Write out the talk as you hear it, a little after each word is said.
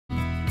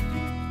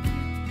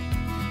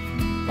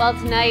Well,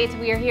 tonight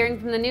we are hearing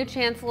from the new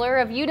Chancellor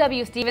of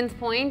UW-Stevens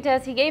Point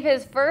as he gave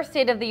his first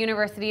State of the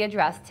University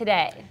address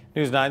today.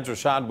 News 9's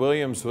Rashad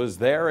Williams was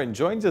there and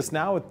joins us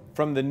now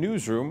from the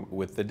newsroom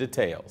with the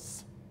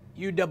details.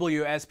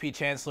 UWSP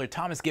Chancellor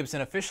Thomas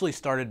Gibson officially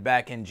started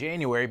back in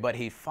January, but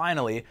he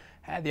finally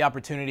had the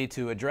opportunity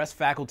to address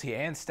faculty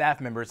and staff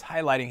members,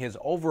 highlighting his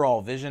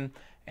overall vision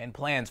and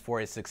plans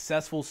for a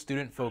successful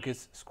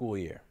student-focused school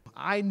year.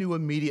 I knew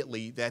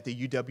immediately that the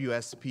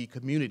UWSP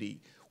community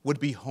would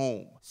be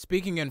home.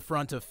 Speaking in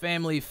front of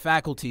family,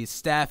 faculty,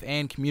 staff,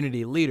 and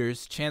community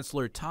leaders,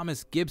 Chancellor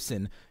Thomas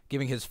Gibson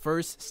giving his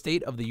first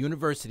State of the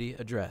University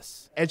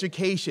address.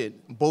 Education,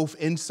 both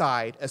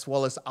inside as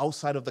well as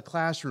outside of the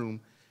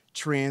classroom,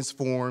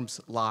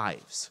 transforms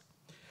lives.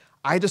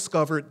 I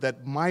discovered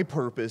that my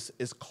purpose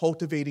is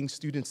cultivating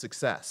student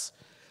success,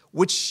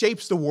 which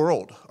shapes the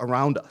world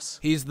around us.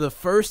 He's the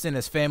first in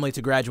his family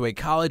to graduate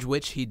college,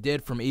 which he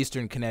did from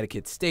Eastern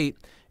Connecticut State,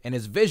 and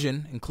his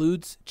vision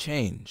includes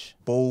change.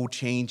 Bold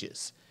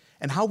changes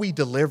and how we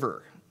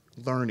deliver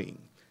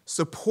learning,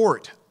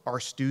 support our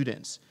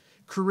students,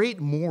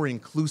 create more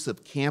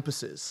inclusive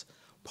campuses,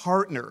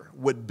 partner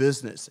with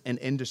business and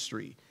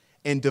industry,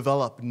 and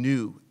develop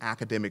new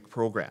academic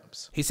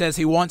programs. He says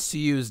he wants to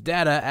use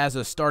data as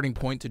a starting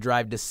point to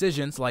drive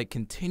decisions like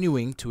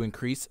continuing to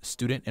increase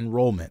student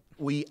enrollment.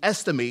 We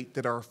estimate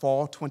that our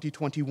fall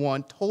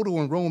 2021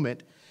 total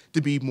enrollment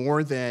to be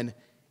more than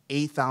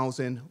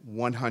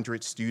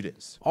 8,100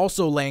 students.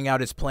 Also laying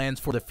out his plans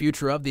for the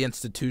future of the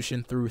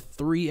institution through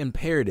three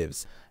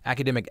imperatives: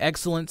 academic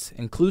excellence,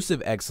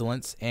 inclusive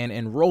excellence, and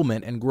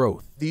enrollment and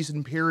growth. These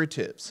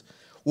imperatives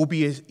will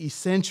be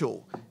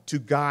essential to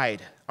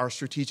guide our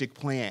strategic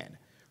plan,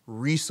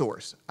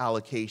 resource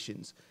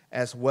allocations,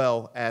 as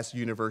well as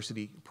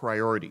university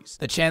priorities.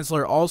 The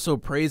Chancellor also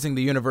praising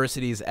the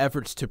university's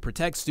efforts to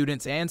protect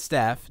students and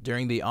staff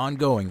during the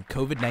ongoing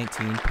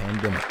COVID-19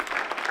 pandemic.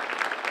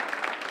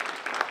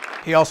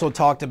 He also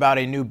talked about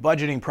a new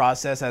budgeting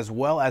process as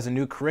well as a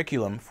new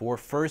curriculum for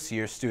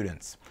first-year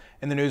students.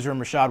 In the newsroom,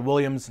 Rashad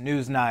Williams,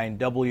 News 9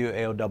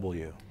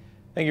 WAOW.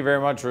 Thank you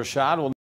very much, Rashad.